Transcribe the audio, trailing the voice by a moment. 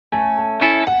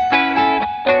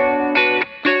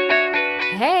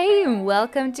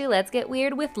welcome to Let's Get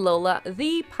Weird with Lola,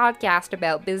 the podcast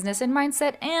about business and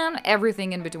mindset and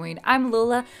everything in between. I'm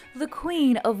Lola, the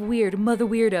queen of weird, mother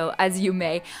weirdo, as you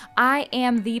may. I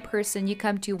am the person you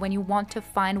come to when you want to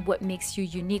find what makes you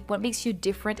unique, what makes you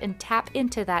different, and tap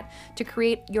into that to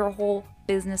create your whole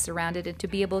business around it and to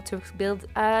be able to build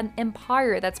an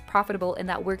empire that's profitable and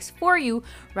that works for you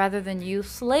rather than you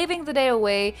slaving the day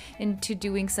away into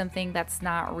doing something that's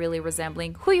not really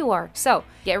resembling who you are. So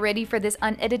get ready for this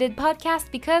unedited podcast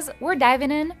because we're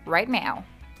diving in right now.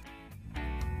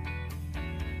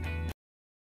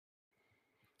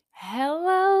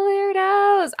 Hello,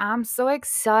 weirdos! I'm so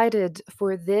excited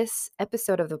for this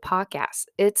episode of the podcast.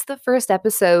 It's the first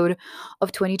episode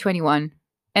of 2021,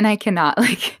 and I cannot,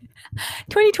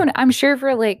 2020, I'm sure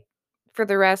for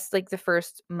the rest, the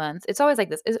first month, it's always like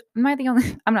this. Am I the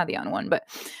only, I'm not the only one, but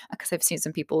because I've seen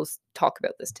some people talk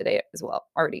about this today as well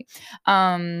already.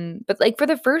 But for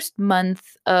the first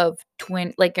month of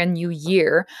a new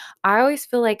year, I always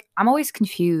feel like I'm always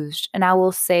confused and I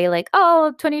will say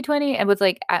oh, 2020. And with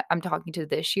I'm talking to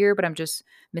this year, but I'm just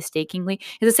mistakenly.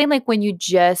 It's the same when you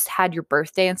just had your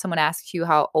birthday and someone asks you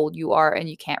how old you are and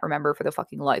you can't remember for the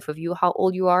fucking life of you how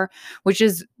old you are, which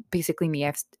is basically me.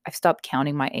 I've stopped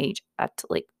counting my age at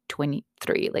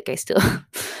 23. I still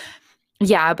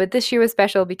yeah, but this year was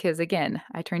special because again,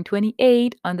 I turned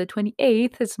 28 on the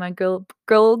 28th. It's my girl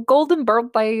golden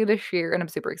birthday this year and I'm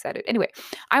super excited. Anyway,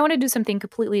 I want to do something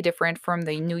completely different from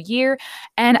the new year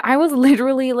and I was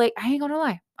literally I ain't gonna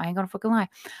lie. I ain't gonna fucking lie.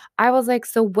 I was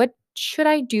so what should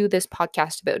I do this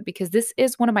podcast about? Because this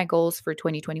is one of my goals for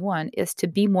 2021 is to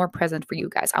be more present for you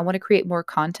guys. I want to create more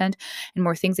content and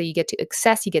more things that you get to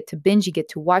access, you get to binge, you get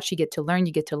to watch, you get to learn,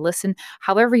 you get to listen,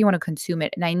 however you want to consume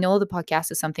it. And I know the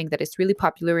podcast is something that is really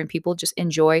popular and people just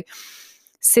enjoy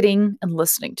sitting and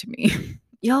listening to me.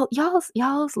 Y'all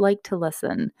like to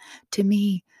listen to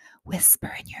me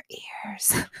whisper in your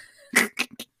ears.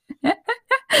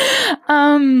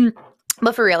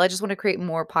 But for real, I just want to create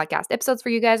more podcast episodes for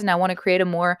you guys, and I want to create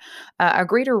a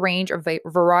greater range of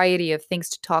variety of things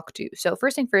to talk to. So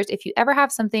first thing first, if you ever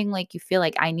have something you feel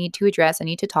like I need to address, I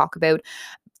need to talk about,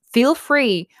 feel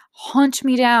free, hunt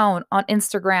me down on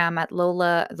Instagram at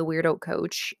Lola the Weirdo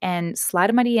Coach and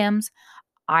slide in my DMs.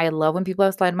 I love when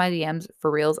people slide in my DMs for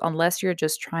reals, unless you're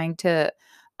just trying to,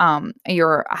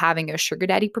 you're having a sugar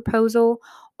daddy proposal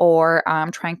or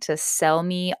trying to sell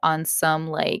me on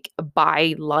some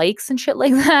buy likes and shit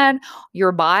like that.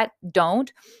 Your bot,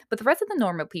 don't. But the rest of the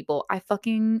normal people, I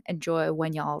fucking enjoy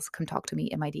when y'all come talk to me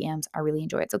in my DMs. I really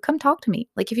enjoy it. So come talk to me.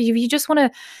 If you just want to,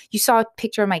 you saw a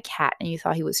picture of my cat and you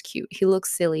thought he was cute. He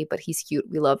looks silly, but he's cute.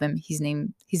 We love him. He's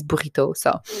Burrito.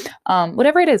 So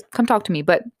whatever it is, come talk to me.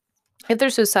 But if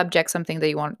there's a subject, something that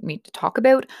you want me to talk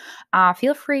about,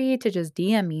 feel free to just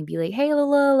DM me and be like, hey,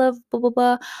 Lola, love, blah, blah,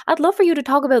 blah. I'd love for you to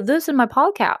talk about this in my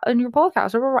podcast, in your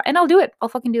podcast, blah, blah, blah. And I'll do it. I'll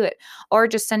fucking do it. Or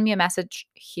just send me a message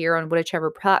here on whichever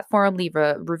platform, leave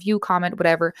a review, comment,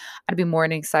 whatever. I'd be more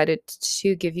than excited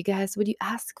to give you guys what you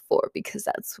ask for because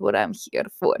that's what I'm here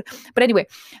for. But anyway,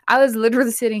 I was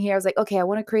literally sitting here. I was like, okay, I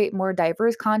want to create more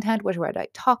diverse content, which I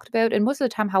talked about. And most of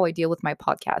the time, how I deal with my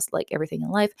podcast, like everything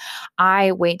in life,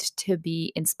 I wait to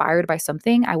be inspired by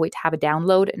something. I wait to have a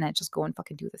download and I just go and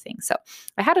fucking do the thing. So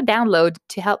I had a download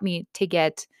to help me to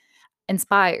get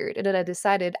inspired. And then I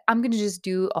decided I'm going to just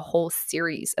do a whole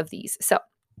series of these. So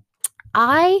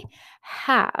I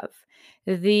have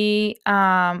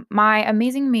my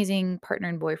amazing partner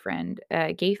and boyfriend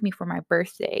gave me for my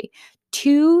birthday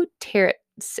 2 tarot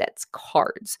sets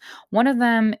cards. One of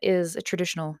them is a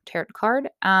traditional tarot card,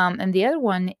 and the other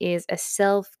one is a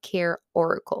self-care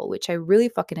oracle, which I really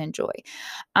fucking enjoy.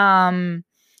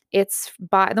 It's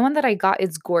by the one that I got.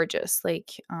 It's gorgeous. You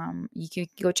can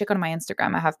go check on my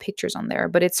Instagram. I have pictures on there,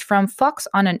 but it's from Fox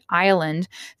on an Island.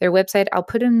 Their website, I'll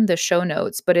put in the show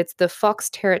notes, but it's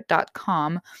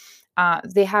thefoxtarot.com.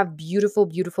 They have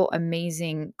beautiful,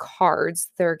 amazing cards.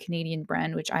 They're a Canadian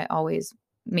brand, which I always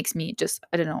makes me just,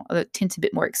 I don't know, a tint a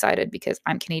bit more excited because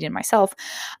I'm Canadian myself.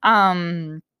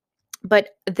 But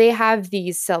they have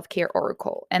these self-care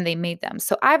oracle and they made them.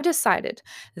 So I've decided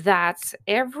that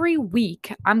every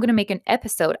week I'm going to make an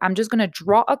episode. I'm just going to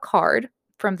draw a card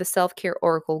from the self-care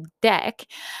oracle deck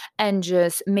and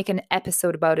just make an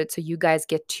episode about it so you guys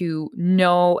get to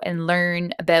know and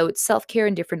learn about self-care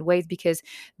in different ways, because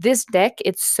this deck,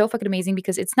 it's so fucking amazing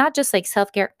because it's not just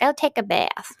self-care, I'll take a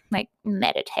bath,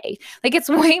 meditate. It's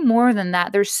way more than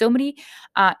that. There's so many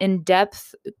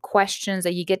in-depth questions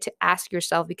that you get to ask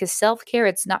yourself, because self-care,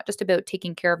 it's not just about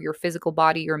taking care of your physical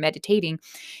body or meditating.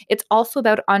 It's also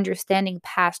about understanding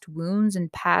past wounds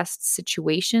and past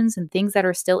situations and things that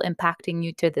are still impacting you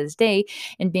me to this day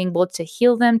and being able to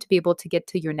heal them, to be able to get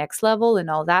to your next level and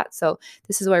all that. So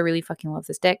this is why I really fucking love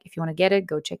this deck. If you want to get it,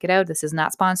 go check it out. This is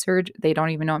not sponsored. They don't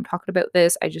even know I'm talking about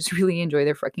this. I just really enjoy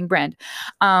their fucking brand.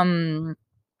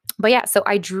 But yeah, so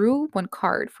I drew one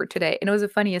card for today, and it was the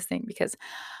funniest thing because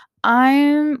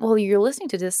well, you're listening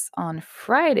to this on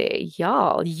Friday,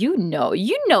 y'all. You know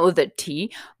the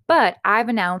tea. But I've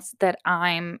announced that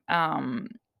I'm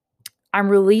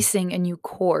releasing a new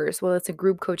course. Well, it's a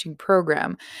group coaching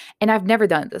program, and I've never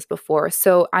done this before.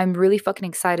 So I'm really fucking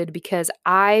excited because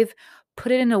I've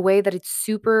put it in a way that it's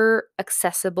super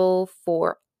accessible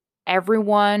for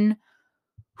everyone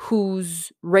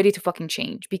who's ready to fucking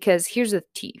change. Because here's the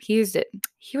tea. Here's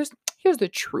the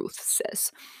truth,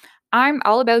 sis. I'm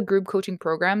all about group coaching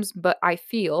programs, but I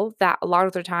feel that a lot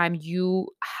of the time you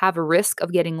have a risk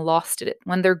of getting lost in it.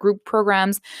 When they're group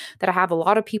programs that have a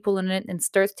lot of people in it and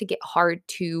starts to get hard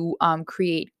to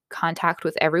create contact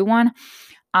with everyone.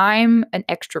 I'm an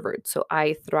extrovert, so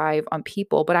I thrive on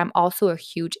people, but I'm also a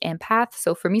huge empath.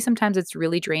 So for me, sometimes it's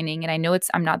really draining. And I know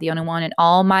I'm not the only one. And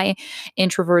all my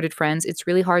introverted friends, it's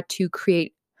really hard to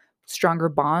create stronger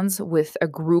bonds with a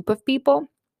group of people.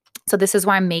 So this is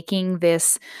why I'm making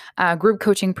this group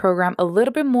coaching program a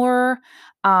little bit more,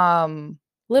 a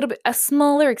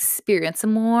smaller experience, a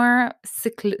more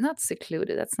not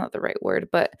secluded. That's not the right word,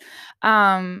 but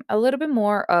a little bit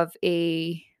more of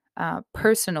a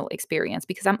personal experience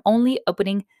because I'm only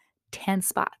opening 10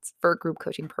 spots for a group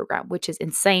coaching program, which is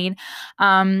insane.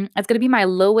 It's going to be my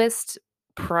lowest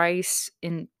price.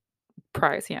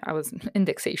 Yeah, I was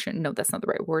indexation. No, that's not the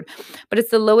right word, but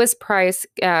it's the lowest price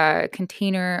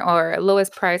container or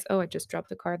lowest price. Oh, I just dropped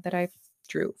the card that I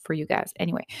drew for you guys.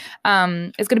 Anyway,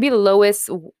 it's going to be the lowest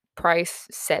price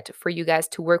set for you guys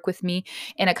to work with me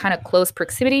in a kind of close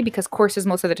proximity because courses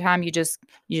most of the time you just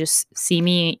see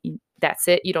me. That's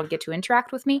it. You don't get to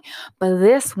interact with me. But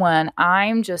this one,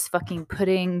 I'm just fucking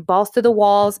putting balls to the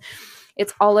walls.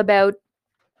 It's all about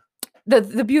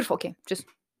the beautiful. Okay,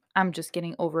 I'm just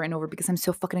getting over and over because I'm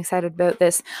so fucking excited about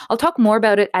this. I'll talk more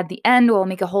about it at the end. I'll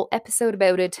make a whole episode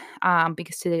about it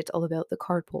because today it's all about the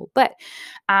card pull. But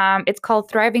it's called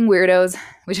Thriving Weirdos,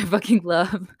 which I fucking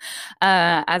love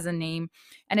as a name.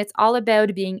 And it's all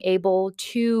about being able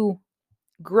to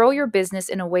grow your business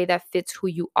in a way that fits who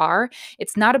you are.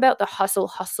 It's not about the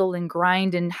hustle, and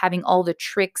grind and having all the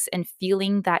tricks and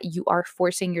feeling that you are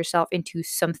forcing yourself into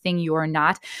something you are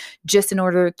not just in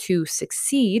order to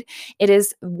succeed. It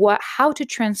is how to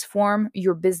transform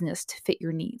your business to fit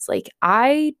your needs. Like,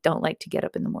 I don't like to get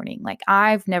up in the morning. Like,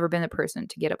 I've never been the person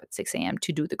to get up at 6 a.m.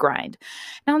 to do the grind.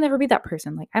 And I'll never be that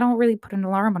person. Like, I don't really put an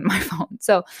alarm on my phone.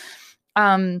 So,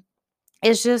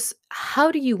 it's just,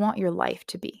 how do you want your life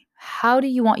to be? How do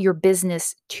you want your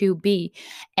business to be?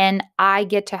 And I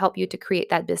get to help you to create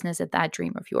that business and that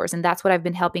dream of yours. And that's what I've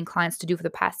been helping clients to do for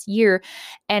the past year.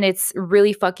 And it's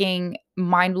really fucking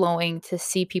mind blowing to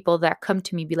see people that come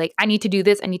to me be like, I need to do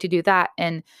this, I need to do that.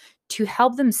 And to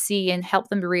help them see and help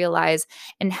them realize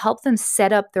and help them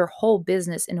set up their whole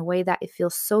business in a way that it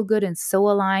feels so good and so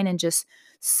aligned and just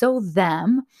so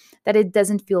them that it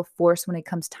doesn't feel forced when it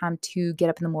comes time to get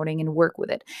up in the morning and work with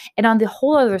it. And on the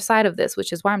whole other side of this,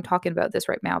 which is why I'm talking about this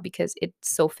right now, because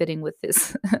it's so fitting with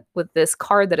this with this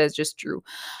card that I just drew.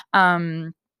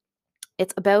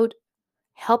 It's about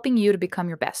helping you to become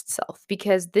your best self,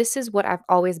 because this is what I've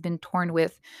always been torn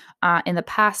with in the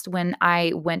past when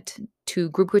I went to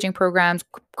group coaching programs,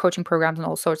 and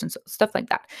all sorts and stuff like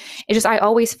that. It's just, I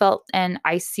always felt, and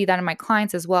I see that in my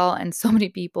clients as well, and so many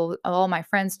people, all my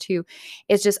friends too.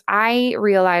 It's just, I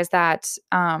realized that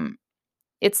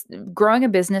it's growing a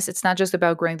business. It's not just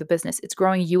about growing the business. It's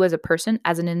growing you as a person,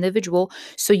 as an individual,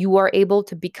 so you are able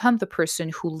to become the person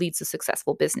who leads a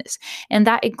successful business. And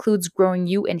that includes growing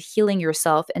you and healing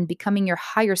yourself and becoming your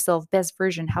higher self, best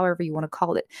version, however you want to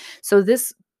call it. So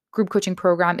this group coaching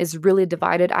program is really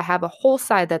divided. I have a whole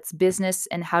side that's business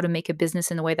and how to make a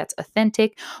business in a way that's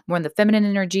authentic, more in the feminine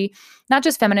energy, not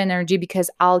just feminine energy,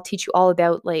 because I'll teach you all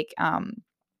about like,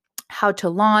 how to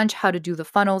launch, how to do the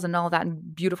funnels and all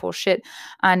that beautiful shit.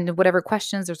 And whatever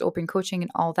questions, there's open coaching and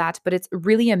all that. But it's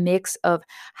really a mix of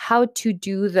how to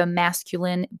do the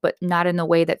masculine, but not in a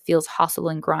way that feels hustle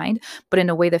and grind, but in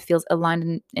a way that feels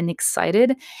aligned and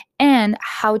excited, and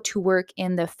how to work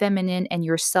in the feminine and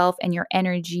yourself and your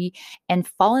energy and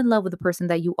fall in love with the person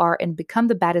that you are and become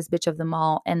the baddest bitch of them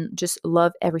all and just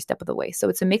love every step of the way. So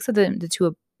it's a mix of the two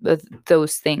of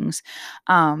those things.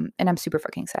 And I'm super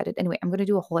fucking excited. Anyway, I'm going to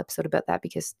do a whole episode about that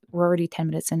because we're already 10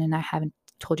 minutes in and I haven't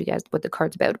told you guys what the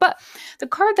card's about. But the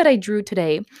card that I drew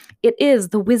today, it is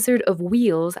the Wizard of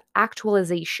Wheels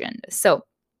actualization. So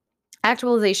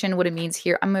Actualization, what it means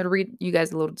here, I'm going to read you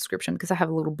guys a little description because I have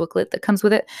a little booklet that comes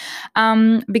with it.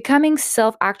 Becoming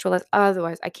self-actualized,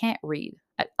 otherwise I can't read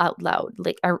out loud.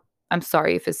 Like I'm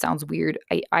sorry if it sounds weird.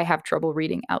 I have trouble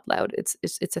reading out loud. It's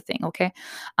a thing, okay?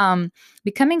 Um,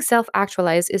 Becoming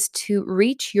self-actualized is to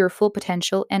reach your full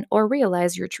potential and or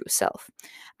realize your true self.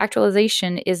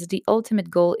 Actualization is the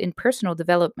ultimate goal in personal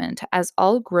development, as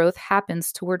all growth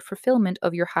happens toward fulfillment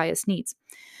of your highest needs.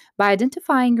 By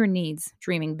identifying your needs,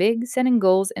 dreaming big, setting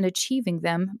goals, and achieving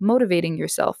them, motivating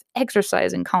yourself,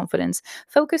 exercising confidence,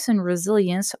 focus and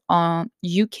resilience on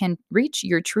you can reach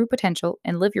your true potential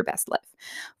and live your best life.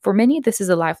 For many, this is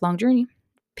a lifelong journey.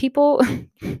 People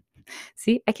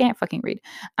see, I can't fucking read.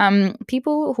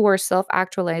 People who are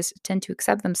self-actualized tend to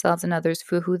accept themselves and others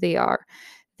for who they are.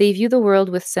 They view the world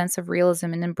with sense of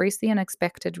realism and embrace the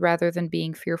unexpected rather than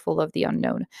being fearful of the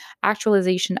unknown.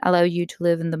 Actualization allows you to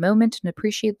live in the moment and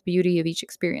appreciate the beauty of each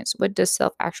experience. What does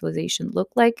self-actualization look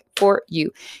like for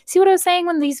you? See what I was saying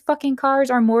when these fucking cars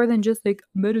are more than just like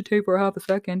meditate for half a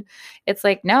second. It's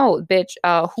like, no, bitch,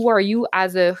 who are you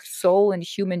as a soul and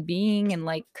human being and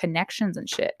like connections and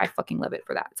shit? I fucking love it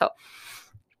for that. So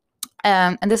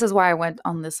and this is why I went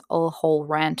on this whole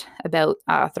rant about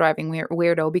thriving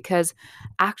weirdo, because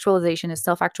actualization is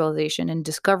self-actualization, and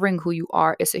discovering who you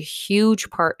are is a huge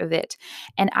part of it.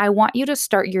 And I want you to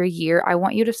start your year. I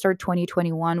want you to start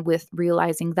 2021 with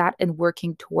realizing that and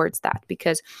working towards that,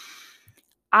 because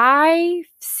I've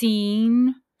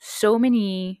seen so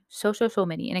many, so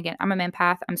many. And again, I'm a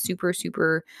empath. I'm super,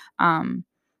 um,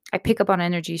 I pick up on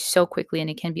energy so quickly and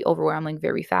it can be overwhelming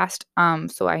very fast.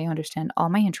 So I understand all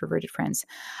my introverted friends.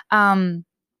 Um,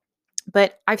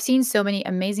 but I've seen so many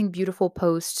amazing, beautiful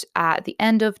posts at the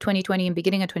end of 2020 and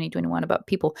beginning of 2021 about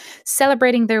people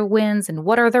celebrating their wins and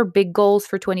what are their big goals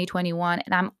for 2021.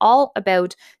 And I'm all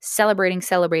about celebrating,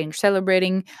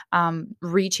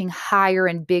 reaching higher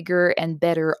and bigger and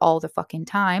better all the fucking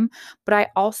time. But I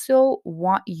also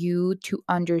want you to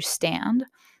understand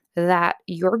that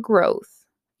your growth,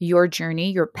 your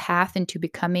journey, your path into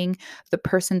becoming the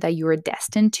person that you are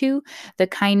destined to, the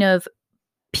kind of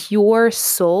pure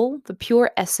soul, the pure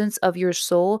essence of your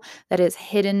soul that is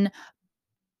hidden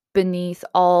beneath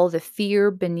all the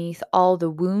fear, beneath all the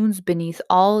wounds, beneath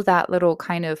all that little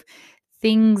kind of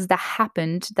things that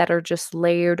happened that are just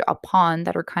layered upon,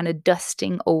 that are kind of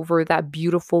dusting over that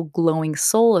beautiful, glowing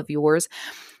soul of yours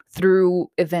through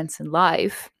events in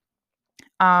life.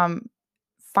 Um,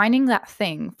 Finding that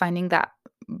thing, finding that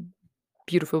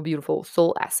beautiful, beautiful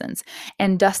soul essence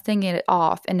and dusting it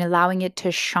off and allowing it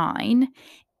to shine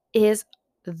is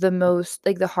the most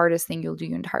like the hardest thing you'll do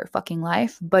your entire fucking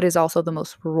life, but is also the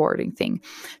most rewarding thing.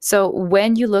 So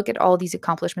when you look at all these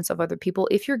accomplishments of other people,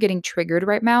 if you're getting triggered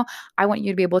right now, I want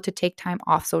you to be able to take time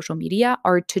off social media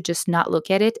or to just not look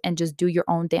at it and just do your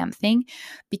own damn thing.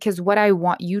 Because what I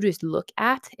want you to look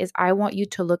at is I want you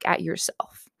to look at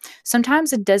yourself.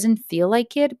 Sometimes it doesn't feel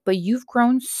like it, but you've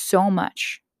grown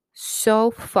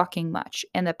so fucking much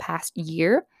in the past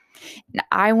year, and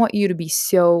I want you to be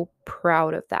so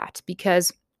proud of that,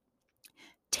 because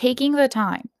taking the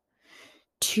time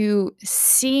to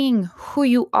seeing who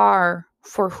you are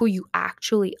for who you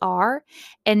actually are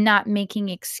and not making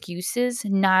excuses,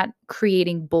 not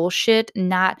creating bullshit,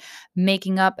 not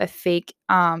making up a fake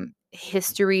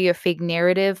history, a fake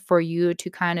narrative for you to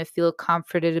kind of feel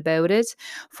comforted about it,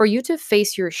 for you to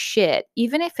face your shit,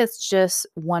 even if it's just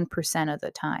 1% of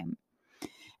the time,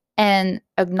 and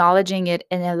acknowledging it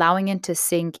and allowing it to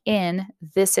sink in.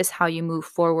 This is how you move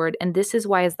forward. And this is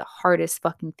why it's the hardest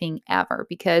fucking thing ever.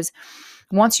 Because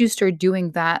once you start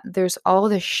doing that, there's all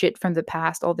the shit from the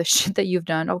past, all the shit that you've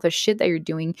done, all the shit that you're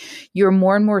doing. You're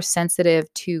more and more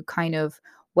sensitive to kind of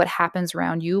what happens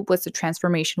around you, what's the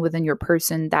transformation within your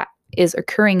person that is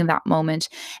occurring in that moment,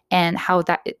 and how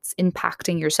that it's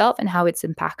impacting yourself and how it's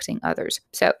impacting others.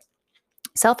 So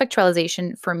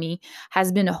self-actualization for me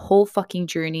has been a whole fucking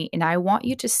journey, and I want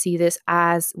you to see this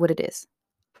as what it is,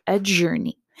 a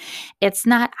journey. It's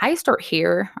not, I start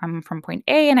here, I'm from point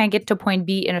A, and I get to point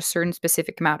B in a certain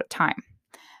specific amount of time.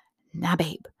 Nah,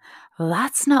 babe,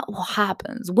 that's not what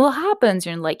happens. What happens,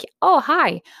 you're like, oh,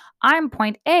 hi, I'm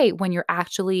point A, when you're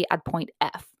actually at point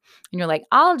F. And you're like,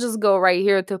 I'll just go right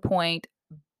here to point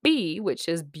B, which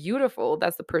is beautiful.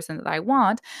 That's the person that I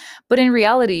want. But in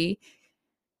reality,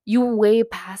 you're way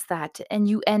past that and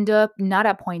you end up not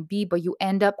at point B, but you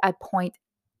end up at point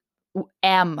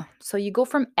M. So you go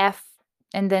from F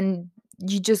and then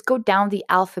you just go down the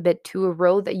alphabet to a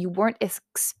road that you weren't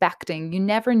expecting. You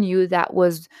never knew that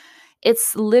was,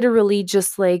 it's literally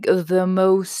just like the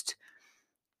most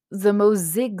the most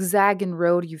zigzagging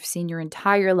road you've seen your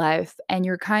entire life. And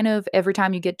you're kind of, every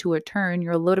time you get to a turn,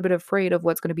 you're a little bit afraid of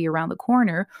what's going to be around the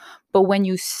corner. But when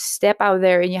you step out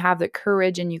there and you have the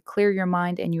courage and you clear your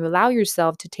mind and you allow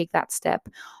yourself to take that step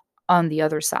on the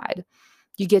other side,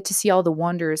 you get to see all the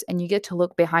wonders and you get to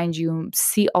look behind you and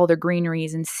see all the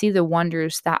greeneries and see the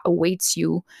wonders that awaits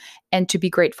you, and to be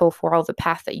grateful for all the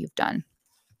path that you've done.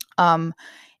 Um,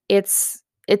 it's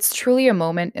truly a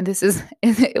moment, and this is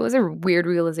it was a weird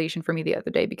realization for me the other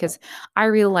day, because I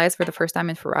realized for the first time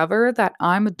in forever that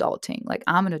I'm adulting. Like,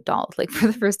 I'm an adult. Like, for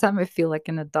the first time I feel like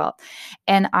an adult.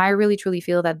 And I really truly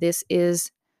feel that this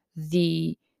is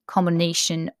the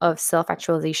culmination of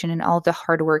self-actualization and all the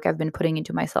hard work I've been putting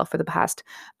into myself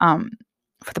um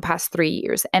for the past 3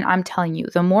 years. And I'm telling you,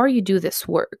 the more you do this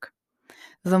work,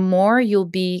 the more you'll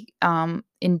be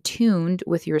in tuned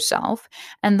with yourself,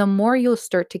 and the more you'll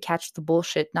start to catch the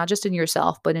bullshit, not just in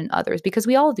yourself, but in others, because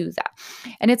we all do that.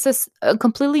 And it's a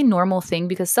completely normal thing,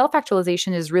 because self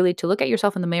actualization is really to look at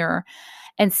yourself in the mirror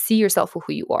and see yourself for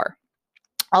who you are,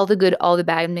 all the good, all the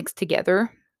bad mixed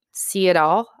together, see it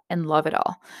all and love it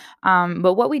all.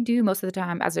 But what we do most of the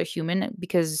time as a human,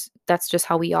 because that's just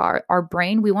how we are, our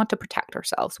brain, we want to protect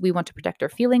ourselves. We want to protect our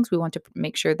feelings. We want to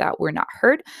make sure that we're not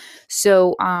hurt.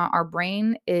 So our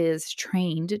brain is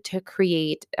trained to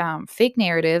create fake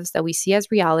narratives that we see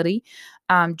as reality,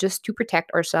 just to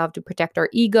protect ourselves, to protect our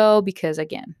ego, because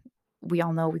again, we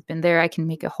all know, we've been there. I can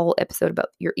make a whole episode about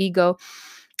your ego.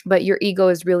 But your ego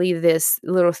is really this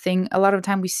little thing. A lot of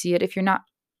time we see it, if you're not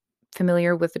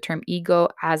familiar with the term ego,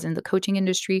 as in the coaching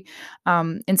industry,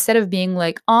 instead of being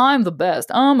like, I'm the best,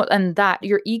 and that,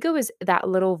 your ego is that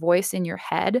little voice in your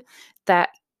head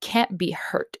that can't be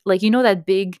hurt. Like, that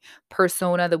big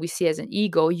persona that we see as an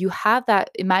ego, you have that,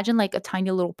 imagine like a tiny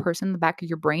little person in the back of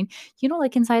your brain,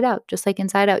 like Inside Out, just like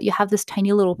Inside Out, you have this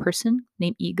tiny little person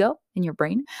named ego in your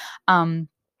brain,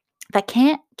 that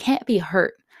can't be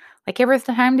hurt. Like, every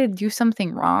time they do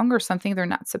something wrong or something they're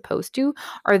not supposed to,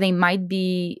 or they might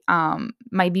be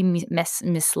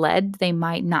misled, they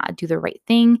might not do the right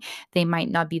thing, they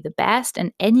might not be the best,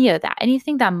 and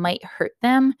anything that might hurt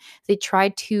them, they try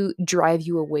to drive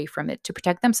you away from it, to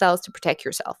protect themselves, to protect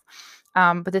yourself.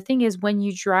 But the thing is, when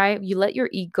you let your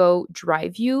ego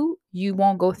drive you, you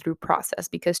won't go through process,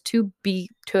 because to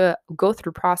go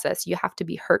through process, you have to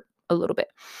be hurt a little bit.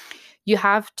 You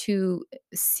have to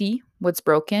see what's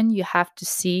broken. You have to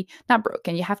see, not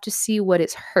broken, you have to see what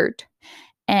is hurt.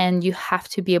 And you have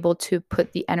to be able to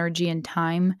put the energy and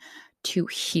time to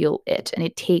heal it. And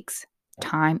it takes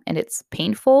time and it's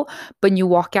painful. But when you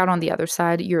walk out on the other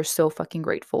side, you're so fucking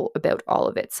grateful about all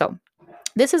of it. So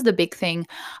this is the big thing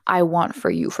I want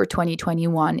for you for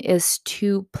 2021, is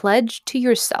to pledge to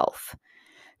yourself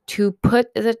to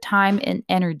put the time and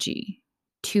energy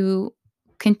to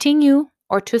continue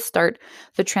or to start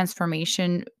the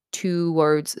transformation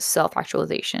towards self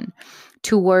actualization,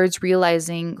 towards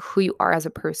realizing who you are as a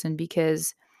person,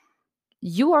 because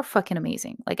you are fucking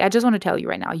amazing. Like, I just want to tell you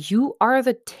right now, you are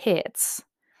the tits.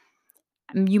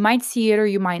 You might see it or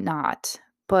you might not,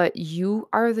 but you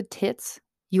are the tits.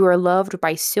 You are loved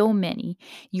by so many.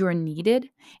 You are needed,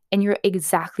 and you're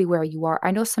exactly where you are.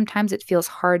 I know sometimes it feels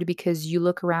hard because you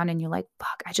look around and you're like,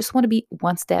 fuck, I just want to be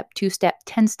 1 step, 2 step,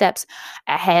 10 steps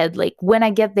ahead. Like, when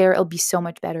I get there, it'll be so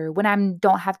much better. When I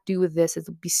don't have to do with this,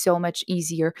 it'll be so much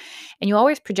easier. And you're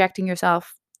always projecting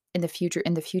yourself in the future,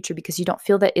 because you don't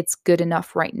feel that it's good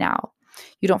enough right now.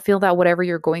 You don't feel that whatever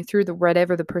you're going through,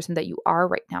 whatever the person that you are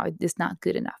right now, it is not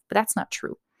good enough. But that's not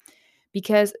true,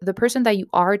 because the person that you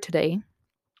are today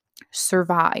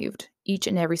survived each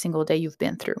and every single day you've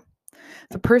been through.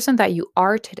 The person that you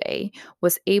are today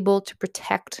was able to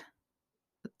protect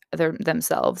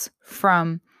themselves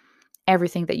from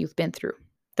everything that you've been through.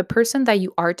 The person that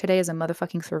you are today is a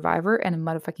motherfucking survivor and a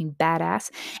motherfucking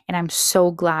badass. And I'm so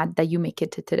glad that you make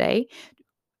it to today,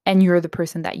 and you're the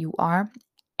person that you are,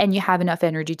 and you have enough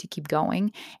energy to keep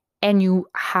going, and you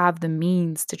have the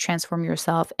means to transform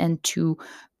yourself and to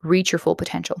reach your full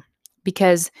potential,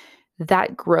 because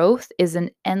that growth is an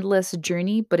endless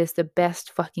journey, but it's the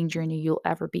best fucking journey you'll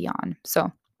ever be on.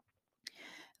 So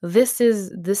this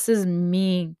is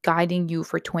me guiding you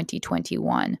for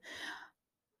 2021.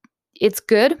 It's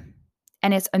good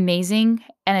and it's amazing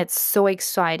and it's so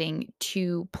exciting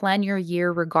to plan your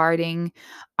year regarding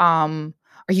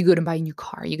are you going to buy a new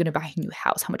car? Are you going to buy a new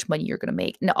house? How much money you're going to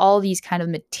make? And all these kind of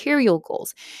material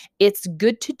goals. It's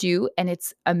good to do and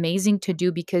it's amazing to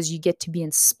do because you get to be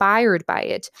inspired by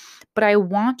it. But I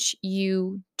want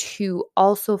you to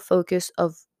also focus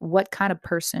of what kind of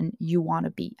person you want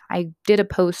to be. I did a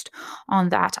post on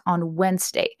that on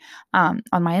Wednesday on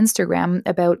my Instagram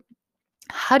about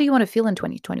How do you want to feel in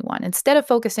 2021? Instead of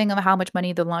focusing on how much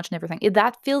money, the launch and everything, if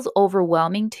that feels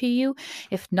overwhelming to you,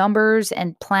 if numbers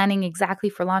and planning exactly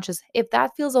for launches, if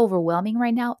that feels overwhelming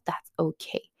right now, that's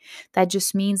okay. That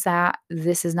just means that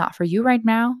this is not for you right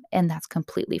now, and that's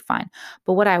completely fine.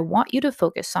 But what I want you to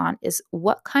focus on is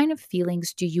what kind of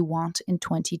feelings do you want in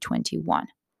 2021?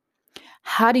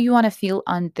 How do you want to feel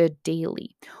on the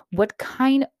daily? What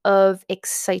kind of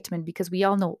excitement? Because we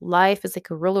all know life is like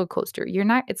a roller coaster.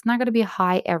 It's not going to be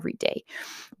high every day,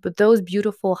 but those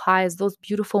beautiful highs, those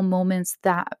beautiful moments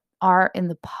that are in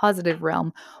the positive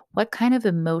realm, what kind of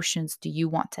emotions do you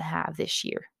want to have this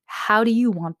year? How do you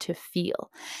want to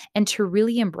feel? And to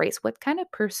really embrace what kind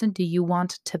of person do you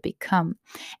want to become?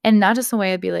 And not just the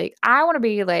way I'd be like, I want to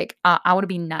be like, I want to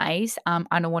be nice.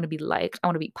 I don't want to be liked. I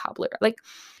want to be popular. Like,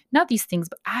 not these things,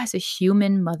 but as a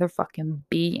human motherfucking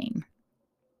being,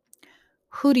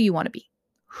 who do you want to be?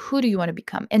 Who do you want to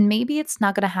become? And maybe it's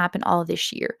not going to happen all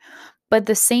this year, but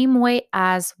the same way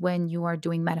as when you are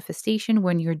doing manifestation,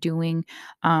 when you're doing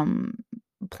um,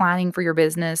 planning for your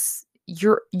business,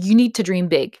 you need to dream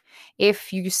big.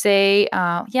 If you say,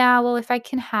 yeah, well, if I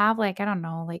can have like, I don't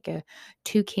know, like a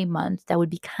 2K month, that would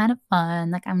be kind of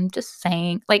fun. Like, I'm just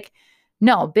saying, like,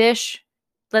 no, bish,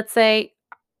 let's say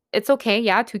it's okay.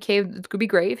 Yeah, 2K it could be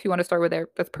great if you want to start with there.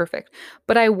 That's perfect.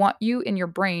 But I want you in your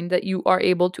brain that you are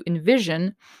able to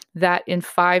envision that in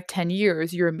 5, 10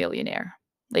 years, you're a millionaire.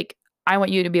 Like, I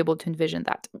want you to be able to envision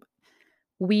that.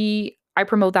 I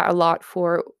promote that a lot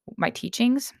for my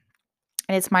teachings.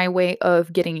 And it's my way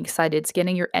of getting excited. It's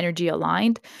getting your energy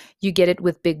aligned. You get it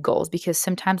with big goals because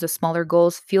sometimes the smaller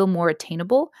goals feel more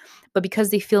attainable, but because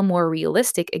they feel more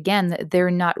realistic, again,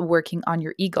 they're not working on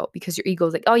your ego because your ego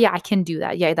is like, oh yeah, I can do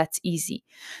that. Yeah, that's easy.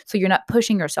 So you're not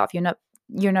pushing yourself.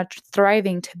 You're not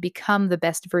thriving to become the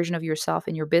best version of yourself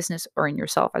in your business or in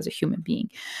yourself as a human being.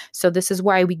 So this is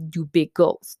why we do big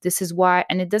goals. This is why,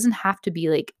 and it doesn't have to be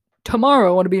like tomorrow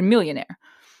I want to be a millionaire.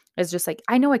 It's just like,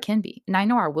 I know I can be, and I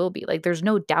know I will be. Like, there's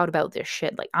no doubt about this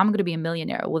shit. Like, I'm going to be a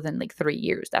millionaire within like 3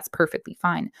 years. That's perfectly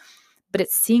fine. But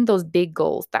it's seeing those big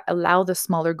goals that allow the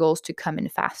smaller goals to come in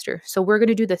faster. So, we're going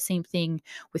to do the same thing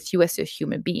with you as a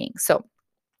human being. So,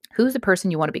 who's the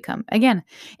person you want to become? Again,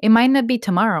 it might not be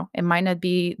tomorrow, it might not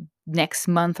be next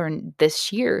month or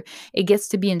this year. It gets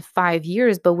to be in 5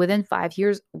 years, but within 5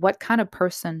 years, what kind of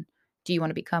person do you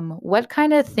want to become? What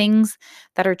kind of things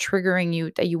that are triggering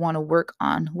you that you want to work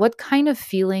on? What kind of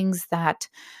feelings that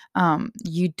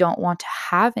you don't want to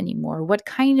have anymore? What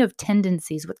kind of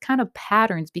tendencies? What kind of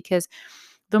patterns? Because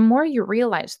the more you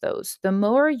realize those, the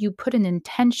more you put an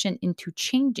intention into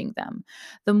changing them,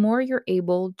 the more you're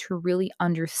able to really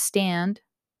understand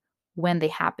when they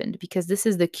happened, because this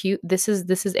is the cute this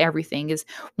is everything is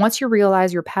once you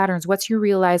realize your patterns, once you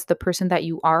realize the person that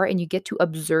you are, and you get to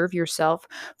observe yourself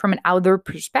from an outer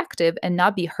perspective and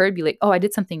not be hurt, be like, oh, I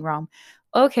did something wrong.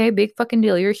 Okay, big fucking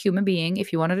deal, you're a human being.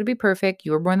 If you wanted to be perfect,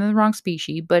 you were born in the wrong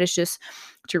species. But it's just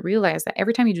to realize that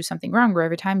every time you do something wrong, or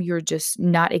every time you're just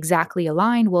not exactly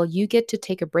aligned, well, you get to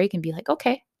take a break and be like,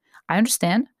 okay, I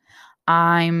understand.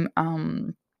 I'm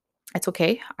it's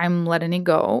okay. I'm letting it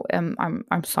go.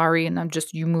 I'm sorry, and I'm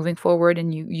just you moving forward,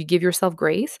 and you give yourself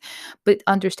grace, but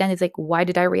understand it's like, why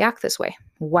did I react this way?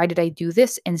 Why did I do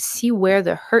this? And see where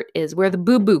the hurt is, where the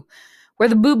boo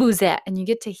boo's at, and you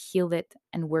get to heal it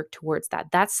and work towards that.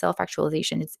 That's self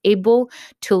actualization. It's able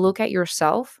to look at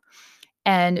yourself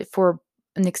and for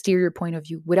an exterior point of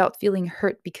view without feeling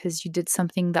hurt because you did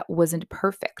something that wasn't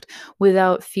perfect,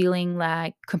 without feeling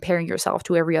like comparing yourself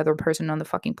to every other person on the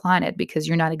fucking planet because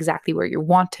you're not exactly where you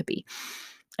want to be.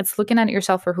 It's looking at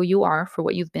yourself for who you are, for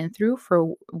what you've been through,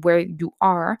 for where you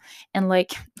are. And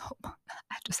like,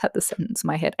 I just had this sentence in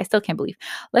my head. I still can't believe,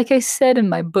 like I said in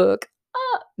my book,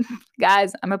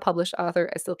 guys, I'm a published author.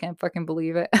 I still can't fucking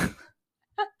believe it.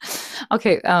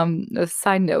 Okay, a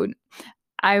side note.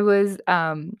 I was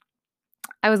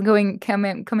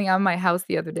coming out of my house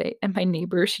the other day, and my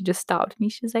neighbor, she just stopped me.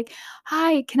 She's like,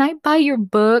 "Hi, can I buy your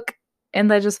book?" And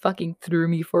that just fucking threw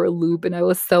me for a loop, and I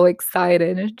was so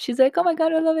excited. And she's like, "Oh my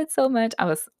god, I love it so much."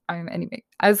 Anyway,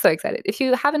 I was so excited. If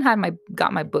you haven't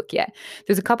got my book yet,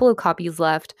 there's a couple of copies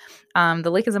left.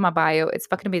 The link is in my bio. It's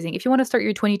fucking amazing. If you want to start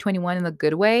your 2021 in a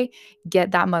good way,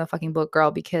 get that motherfucking book, girl,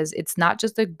 because it's not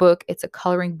just a book, it's a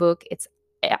coloring book. It's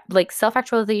like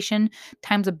self-actualization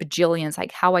times a bajillions,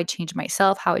 like how I changed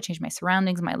myself, how I changed my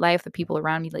surroundings, my life, the people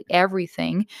around me, like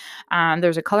everything.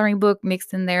 There's a coloring book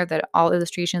mixed in there that all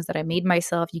illustrations that I made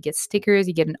myself. You get stickers,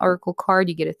 you get an oracle card,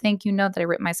 you get a thank you note that I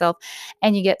wrote myself,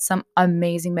 and you get some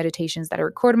amazing meditations that I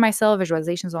recorded myself,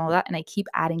 visualizations, and all that. And I keep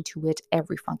adding to it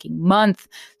every fucking month.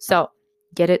 So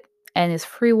get it. and it's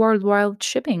free worldwide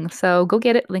shipping. So go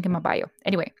get it. Link in my bio.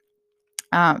 Anyway,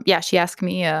 yeah, she asked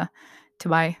me to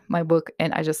buy my book,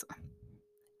 and I just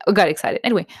got excited.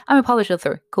 Anyway, I'm a polished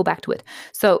author. Go back to it.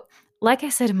 So, like I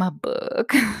said in my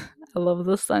book, I love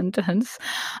this sentence.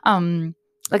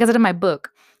 Like I said in my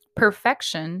book,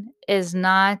 perfection is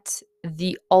not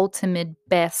the ultimate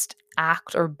best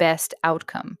act or best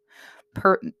outcome.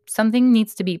 Something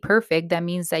needs to be perfect. That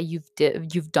means that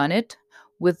you've done it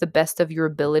with the best of your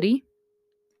ability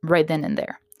right then and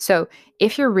there. So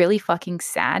if you're really fucking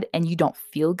sad and you don't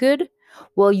feel good,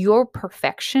 well, your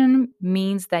perfection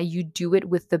means that you do it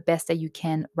with the best that you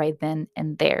can right then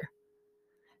and there.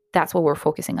 That's what we're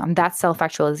focusing on. That's self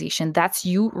actualization. That's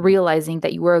you realizing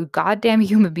that you are a goddamn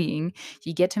human being.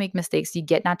 You get to make mistakes. You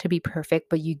get not to be perfect,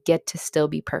 but you get to still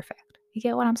be perfect. You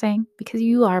get what I'm saying? Because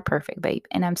you are perfect, babe.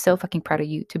 And I'm so fucking proud of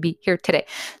you to be here today.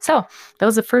 So that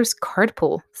was the first card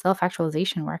pull, self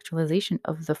actualization or actualization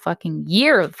of the fucking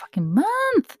year, of the fucking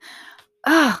month.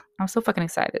 I'm so fucking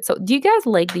excited. So do you guys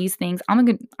like these things?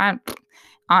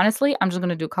 Honestly, I'm just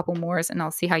gonna do a couple more and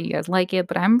I'll see how you guys like it.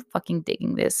 But I'm fucking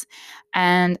digging this.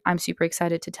 And I'm super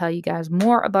excited to tell you guys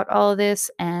more about all of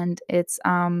this. And it's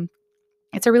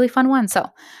a really fun one. So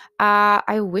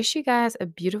I wish you guys a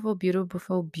beautiful,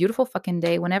 beautiful, beautiful fucking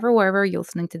day whenever, wherever you're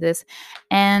listening to this.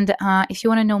 And if you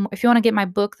want to know, if you want to get my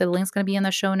book, the link's going to be in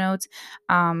the show notes.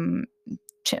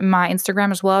 My Instagram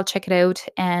as well. Check it out,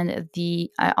 and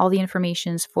the all the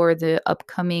informations for the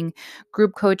upcoming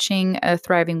group coaching,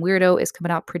 Thriving Weirdo, is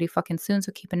coming out pretty fucking soon.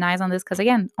 So keep an eye on this, because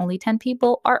again, only 10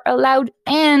 people are allowed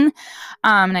in.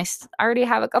 And I already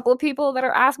have a couple of people that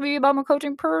are asking me about my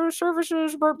coaching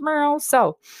services per mail.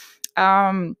 So,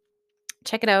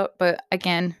 check it out. But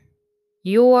again,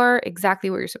 you are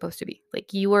exactly where you're supposed to be.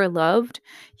 Like, you are loved,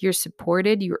 you're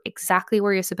supported, you're exactly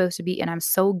where you're supposed to be. And I'm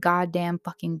so goddamn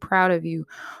fucking proud of you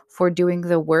for doing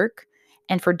the work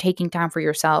and for taking time for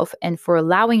yourself and for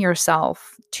allowing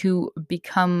yourself to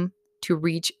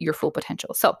reach your full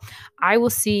potential. So I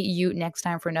will see you next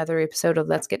time for another episode of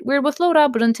Let's Get Weird with Loda.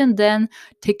 But until then,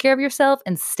 take care of yourself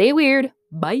and stay weird.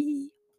 Bye.